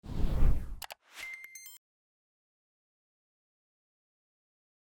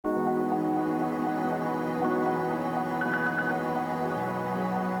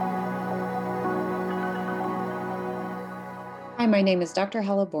Hi, my name is Dr.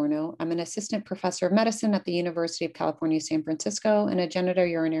 Hala Borno. I'm an assistant professor of medicine at the University of California, San Francisco, and a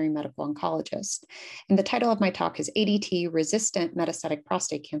genitourinary medical oncologist. And the title of my talk is ADT resistant metastatic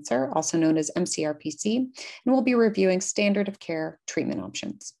prostate cancer, also known as mCRPC, and we'll be reviewing standard of care treatment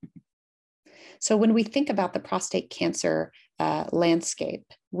options. So when we think about the prostate cancer landscape,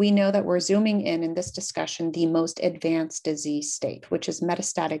 we know that we're zooming in this discussion, the most advanced disease state, which is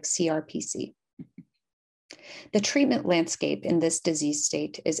metastatic CRPC. The treatment landscape in this disease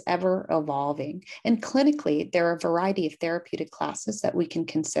state is ever evolving, and clinically, there are a variety of therapeutic classes that we can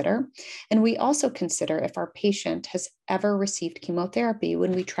consider. And we also consider if our patient has ever received chemotherapy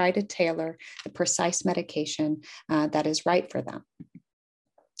when we try to tailor the precise medication that is right for them.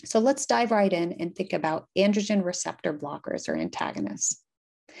 So let's dive right in and think about androgen receptor blockers or antagonists.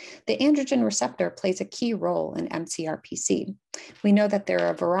 The androgen receptor plays a key role in mCRPC. We know that there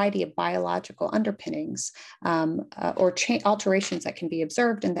are a variety of biological underpinnings or alterations that can be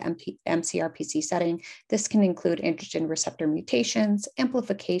observed in the mCRPC setting. This can include androgen receptor mutations,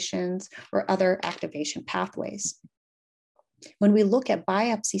 amplifications, or other activation pathways. When we look at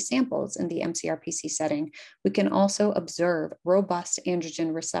biopsy samples in the mCRPC setting, we can also observe robust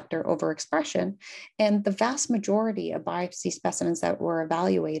androgen receptor overexpression, and the vast majority of biopsy specimens that were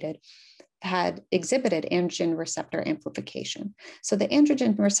evaluated had exhibited androgen receptor amplification. So the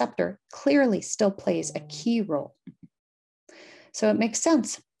androgen receptor clearly still plays a key role. So it makes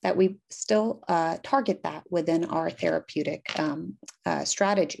sense that we still target that within our therapeutic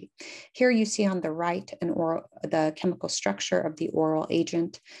strategy. Here you see on the right the chemical structure of the oral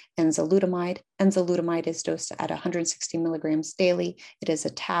agent, enzalutamide. Enzalutamide is dosed at 160 milligrams daily. It is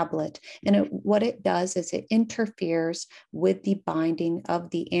a tablet, and what it does is it interferes with the binding of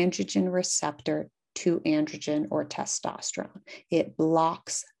the androgen receptor to androgen or testosterone. It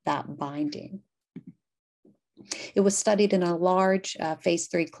blocks that binding. It was studied in a large phase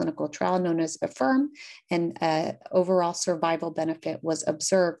 3 clinical trial known as AFFIRM, and overall survival benefit was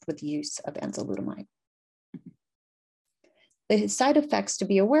observed with the use of enzalutamide. The side effects to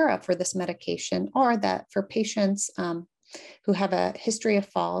be aware of for this medication are that for patients who have a history of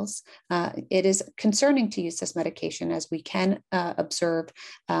falls, it is concerning to use this medication as we can observe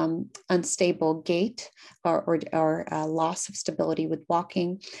unstable gait or loss of stability with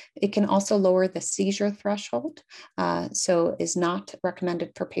walking. It can also lower the seizure threshold, so is not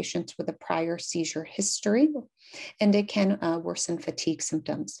recommended for patients with a prior seizure history, and it can worsen fatigue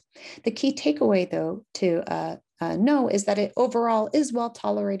symptoms. The key takeaway, though, to know is that it overall is well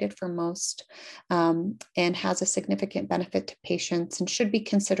tolerated for most and has a significant benefit to patients and should be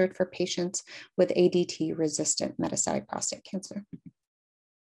considered for patients with ADT resistant metastatic prostate cancer.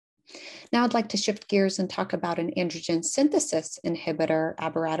 Now I'd like to shift gears and talk about an androgen synthesis inhibitor,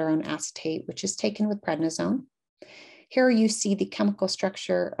 abiraterone acetate, which is taken with prednisone. Here you see the chemical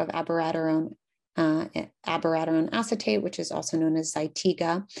structure of abiraterone acetate, which is also known as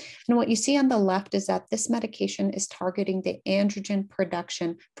Zytiga. And what you see on the left is that this medication is targeting the androgen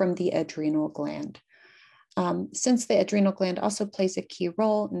production from the adrenal gland. Since the adrenal gland also plays a key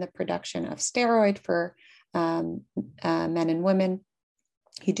role in the production of steroid for men and women,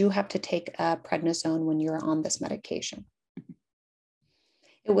 you do have to take prednisone when you're on this medication.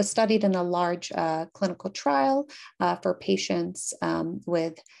 It was studied in a large clinical trial for patients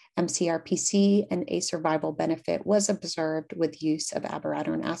with mCRPC, and a survival benefit was observed with use of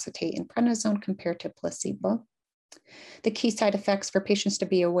abiraterone acetate and prednisone compared to placebo. The key side effects for patients to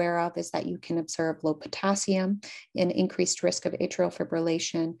be aware of is that you can observe low potassium, an increased risk of atrial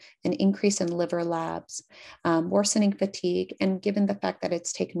fibrillation, an increase in liver labs, worsening fatigue, and given the fact that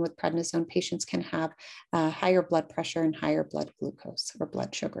it's taken with prednisone, patients can have higher blood pressure and higher blood glucose or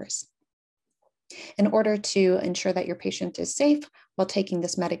blood sugars. In order to ensure that your patient is safe while taking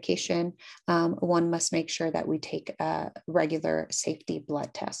this medication, one must make sure that we take regular safety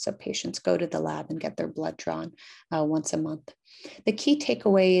blood tests. So patients go to the lab and get their blood drawn once a month. The key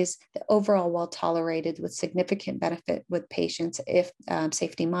takeaway is the overall well tolerated with significant benefit with patients if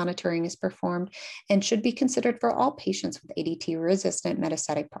safety monitoring is performed, and should be considered for all patients with ADT resistant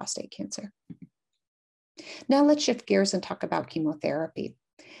metastatic prostate cancer. Now let's shift gears and talk about chemotherapy.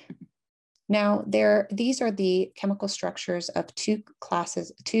 Now, these are the chemical structures of two types of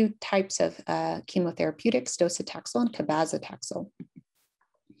chemotherapeutics, docetaxel and cabazitaxel.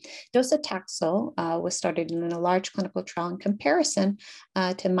 Docetaxel was studied in a large clinical trial in comparison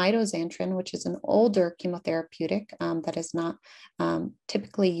to mitoxantrone, which is an older chemotherapeutic that is not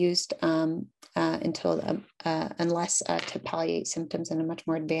typically used unless to palliate symptoms in a much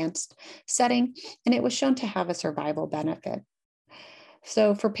more advanced setting, and it was shown to have a survival benefit.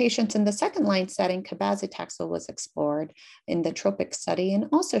 So for patients in the second line setting, cabazitaxel was explored in the TROPIC study and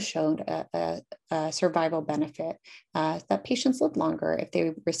also showed a survival benefit that patients lived longer if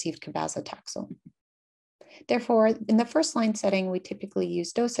they received cabazitaxel. Therefore, in the first line setting, we typically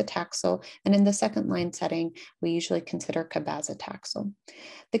use docetaxel, and in the second line setting, we usually consider cabazitaxel.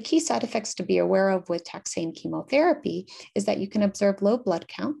 The key side effects to be aware of with taxane chemotherapy is that you can observe low blood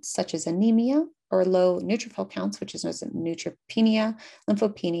counts, such as anemia, or low neutrophil counts, which is known as neutropenia,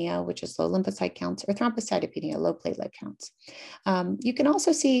 lymphopenia, which is low lymphocyte counts, or thrombocytopenia, low platelet counts. You can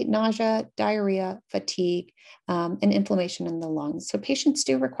also see nausea, diarrhea, fatigue, and inflammation in the lungs. So patients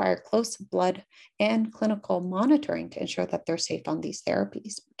do require close blood and clinical monitoring to ensure that they're safe on these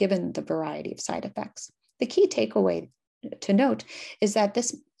therapies, given the variety of side effects. The key takeaway to note is that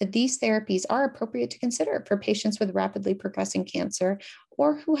these therapies are appropriate to consider for patients with rapidly progressing cancer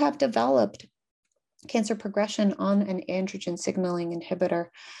or who have developed cancer progression on an androgen signaling inhibitor,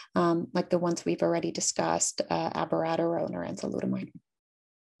 like the ones we've already discussed, abiraterone or enzalutamide.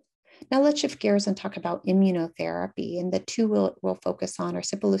 Now let's shift gears and talk about immunotherapy, and the two we'll focus on are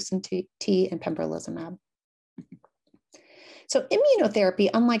sipuleucel T and pembrolizumab. So immunotherapy,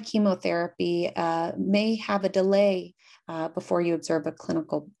 unlike chemotherapy, may have a delay before you observe a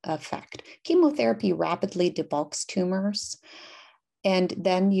clinical effect. Chemotherapy rapidly debulks tumors, and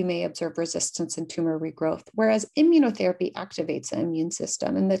then you may observe resistance and tumor regrowth, whereas immunotherapy activates the immune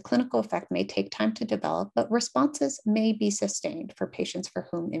system, and the clinical effect may take time to develop, but responses may be sustained for patients for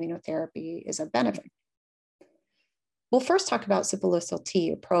whom immunotherapy is of benefit. We'll first talk about sipuleucel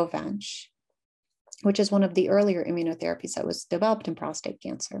T, or Provenge, which is one of the earlier immunotherapies that was developed in prostate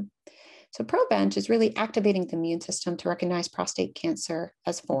cancer. So Provenge is really activating the immune system to recognize prostate cancer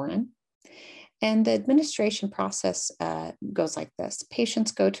as foreign. And the administration process goes like this.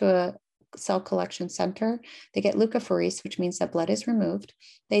 Patients go to a cell collection center. They get leukapheresis, which means that blood is removed.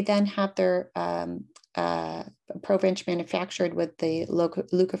 They then have their Provenge manufactured with the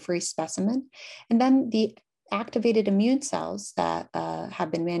leukapheresis specimen. And then the activated immune cells that have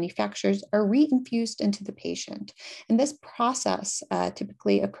been manufactured are reinfused into the patient. And this process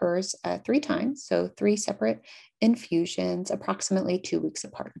typically occurs 3 times, so 3 separate infusions, approximately 2 weeks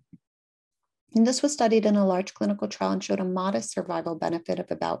apart. And this was studied in a large clinical trial and showed a modest survival benefit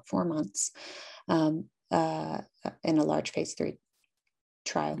of about 4 months in a large phase 3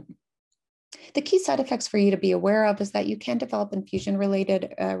 trial. The key side effects for you to be aware of is that you can develop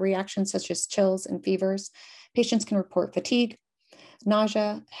infusion-related reactions such as chills and fevers. Patients can report fatigue,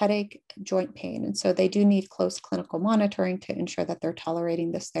 nausea, headache, joint pain. And so they do need close clinical monitoring to ensure that they're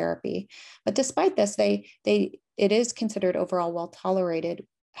tolerating this therapy. But despite this, it is considered overall well-tolerated,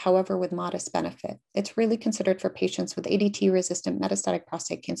 however, with modest benefit. It's really considered for patients with ADT-resistant metastatic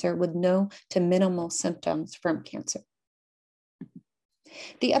prostate cancer with no to minimal symptoms from cancer.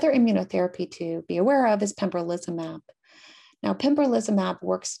 The other immunotherapy to be aware of is pembrolizumab. Now, pembrolizumab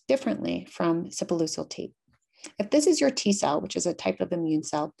works differently from sipuleucel T. If this is your T cell, which is a type of immune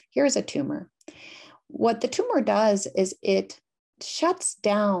cell, here's a tumor. What the tumor does is it shuts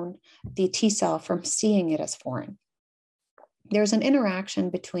down the T cell from seeing it as foreign. There's an interaction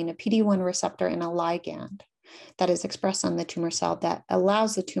between a PD-1 receptor and a ligand that is expressed on the tumor cell that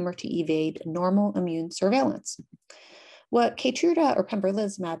allows the tumor to evade normal immune surveillance. What Keytruda or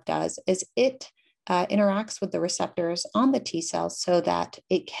pembrolizumab does is it interacts with the receptors on the T cells so that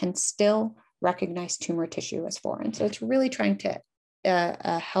it can still recognize tumor tissue as foreign. So it's really trying to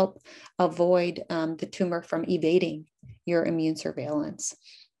help avoid the tumor from evading your immune surveillance.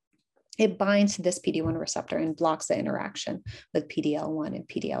 It binds to this PD-1 receptor and blocks the interaction with PD-L1 and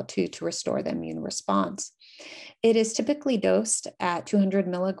PD-L2 to restore the immune response. It is typically dosed at 200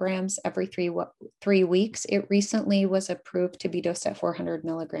 milligrams every 3 weeks. It recently was approved to be dosed at 400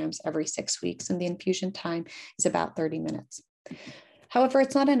 milligrams every 6 weeks, and the infusion time is about 30 minutes. However,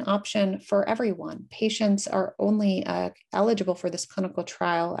 it's not an option for everyone. Patients are only eligible for this clinical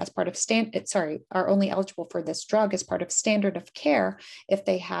trial as part of are only eligible for this drug as part of standard of care if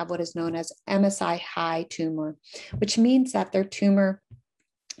they have what is known as MSI high tumor, which means that their tumor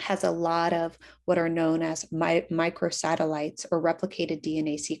has a lot of what are known as microsatellites or replicated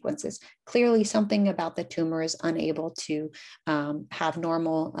DNA sequences. Clearly, something about the tumor is unable to have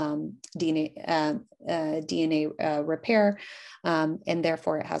normal DNA repair, and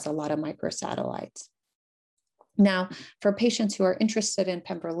therefore it has a lot of microsatellites. Now, for patients who are interested in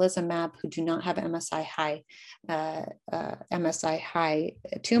pembrolizumab who do not have MSI high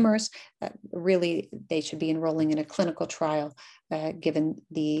tumors, really they should be enrolling in a clinical trial given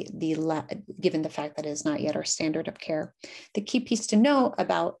the fact that it is not yet our standard of care. The key piece to know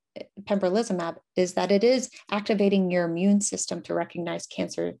about pembrolizumab is that it is activating your immune system to recognize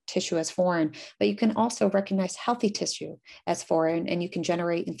cancer tissue as foreign, but you can also recognize healthy tissue as foreign, and you can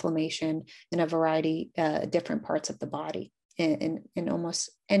generate inflammation in a variety of different parts of the body. In almost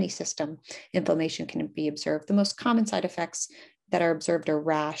any system, inflammation can be observed. The most common side effects that are observed are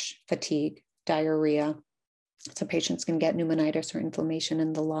rash, fatigue, diarrhea. So patients can get pneumonitis or inflammation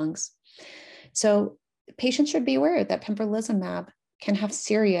in the lungs. So patients should be aware that pembrolizumab can have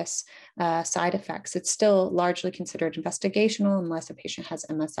serious side effects. It's still largely considered investigational unless a patient has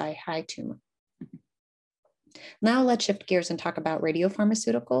MSI high tumor. Now let's shift gears and talk about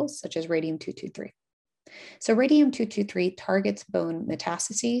radiopharmaceuticals such as radium-223. So radium-223 targets bone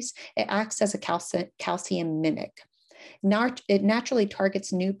metastases. It acts as a calcium mimic. It naturally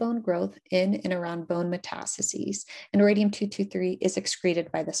targets new bone growth in and around bone metastases, and radium-223 is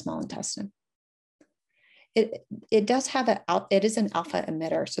excreted by the small intestine. It is an alpha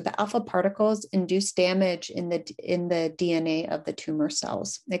emitter, so the alpha particles induce damage in the DNA of the tumor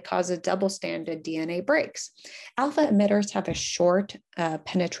cells. It causes double-stranded DNA breaks. Alpha emitters have a short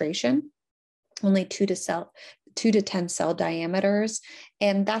penetration, only 2 to 10 cell diameters,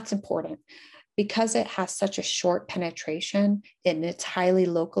 and that's important. Because it has such a short penetration and it's highly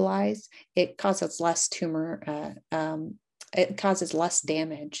localized, it causes less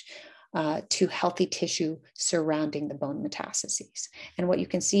damage to healthy tissue surrounding the bone metastases. And what you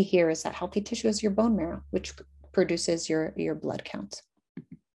can see here is that healthy tissue is your bone marrow, which produces your blood counts.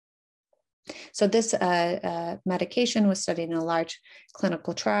 So this medication was studied in a large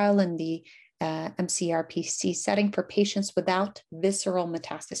clinical trial in the mCRPC setting for patients without visceral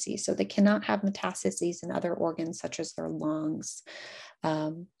metastases. So they cannot have metastases in other organs such as their lungs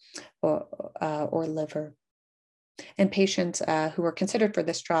or liver. And patients who were considered for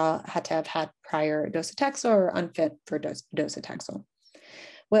this trial had to have had prior docetaxel or unfit for docetaxel.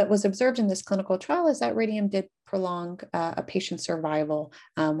 What was observed in this clinical trial is that radium did prolong a patient's survival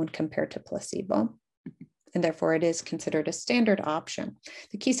when compared to placebo. And therefore it is considered a standard option.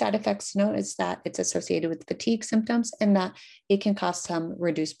 The key side effects to note is that it's associated with fatigue symptoms and that it can cause some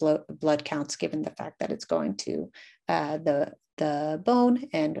reduced blood counts given the fact that it's going to the bone,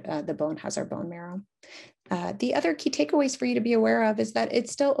 and the bone has our bone marrow. The other key takeaways for you to be aware of is that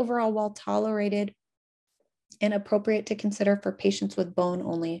it's still overall well tolerated and appropriate to consider for patients with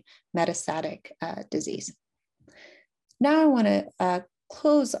bone-only metastatic disease. Now I want to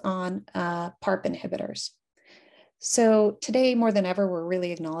close on PARP inhibitors. So today, more than ever, we're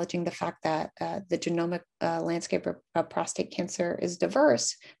really acknowledging the fact that the genomic landscape of prostate cancer is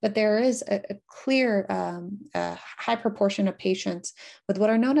diverse, but there is a clear high proportion of patients with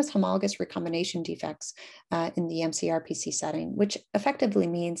what are known as homologous recombination defects in the mCRPC setting, which effectively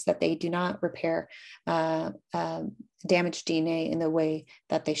means that they do not repair damaged DNA in the way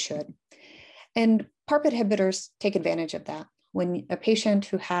that they should. And PARP inhibitors take advantage of that. When a patient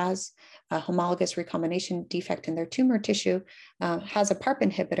who has a homologous recombination defect in their tumor tissue has a PARP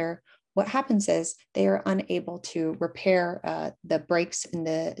inhibitor, what happens is they are unable to repair the breaks in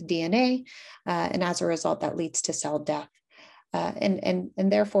the DNA, and as a result, that leads to cell death. And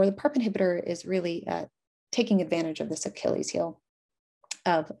therefore, the PARP inhibitor is really taking advantage of this Achilles heel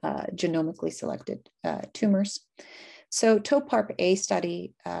of genomically selected tumors. So TOPARP-A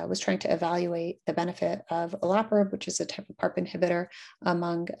study was trying to evaluate the benefit of olaparib, which is a type of PARP inhibitor,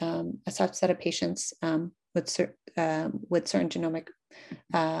 among a subset of patients with certain genomic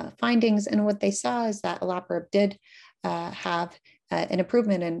findings. And what they saw is that olaparib did have an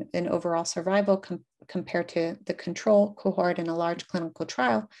improvement in overall survival compared to the control cohort in a large clinical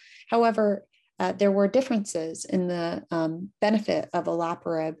trial. However, there were differences in the benefit of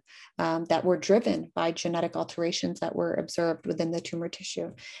olaparib that were driven by genetic alterations that were observed within the tumor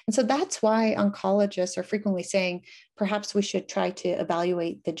tissue. And so that's why oncologists are frequently saying, perhaps we should try to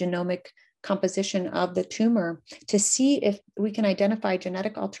evaluate the genomic composition of the tumor to see if we can identify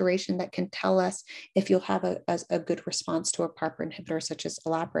genetic alteration that can tell us if you'll have a good response to a PARP inhibitor such as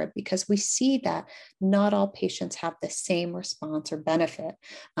olaparib, because we see that not all patients have the same response or benefit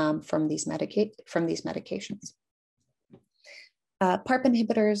from these medications. PARP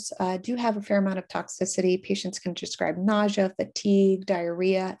inhibitors do have a fair amount of toxicity. Patients can describe nausea, fatigue,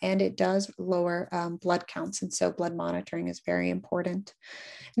 diarrhea, and it does lower blood counts. And so blood monitoring is very important.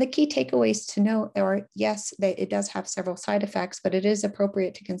 And the key takeaways to note are, yes, that it does have several side effects, but it is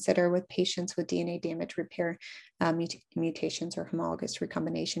appropriate to consider with patients with DNA damage repair mutations or homologous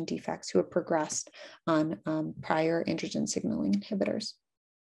recombination defects who have progressed on prior androgen signaling inhibitors.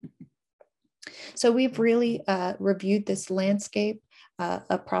 So we've really reviewed this landscape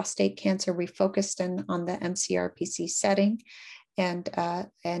of prostate cancer. We focused in on the mCRPC setting, and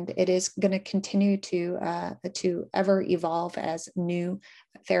it is going to continue to ever evolve as new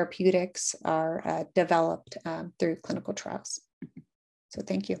therapeutics are developed through clinical trials. So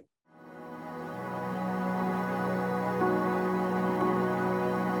thank you.